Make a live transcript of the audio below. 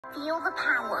Feel the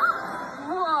power.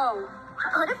 Whoa.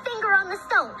 Put a finger on the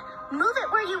stone. Move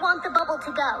it where you want the bubble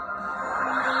to go.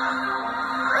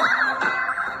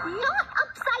 Not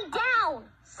upside down.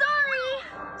 Sorry.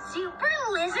 Super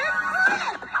lizard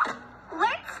flip.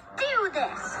 Let's do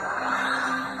this.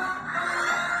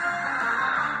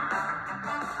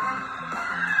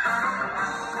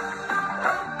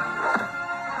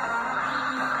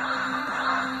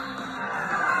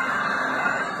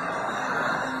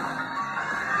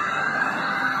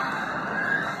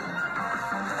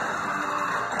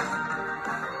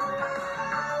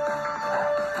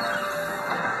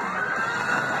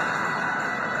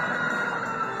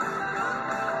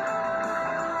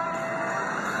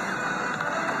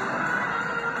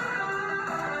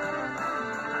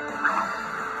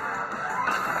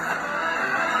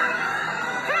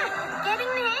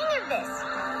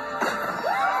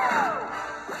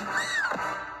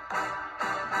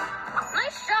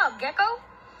 Gecko?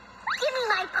 Give me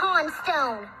my pawn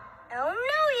stone. Oh,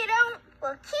 no, you don't.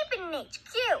 We'll keep it in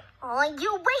HQ. Oh,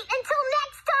 you wait until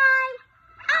next time.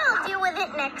 I'll deal with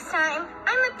it next time.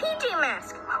 I'm a PJ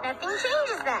Mask. Nothing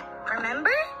changes that,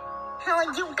 remember? Oh,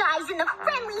 you guys and the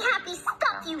friendly, happy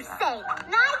stuff you say.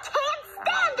 And I can't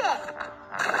stand it.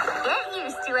 Get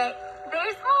used to it.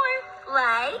 There's more.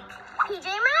 Like PJ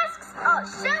Masks. Oh,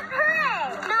 shout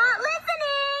hooray. Not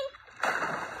listening.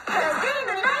 A day in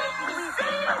the night, we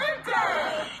save the day.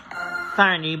 大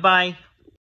人，你拜。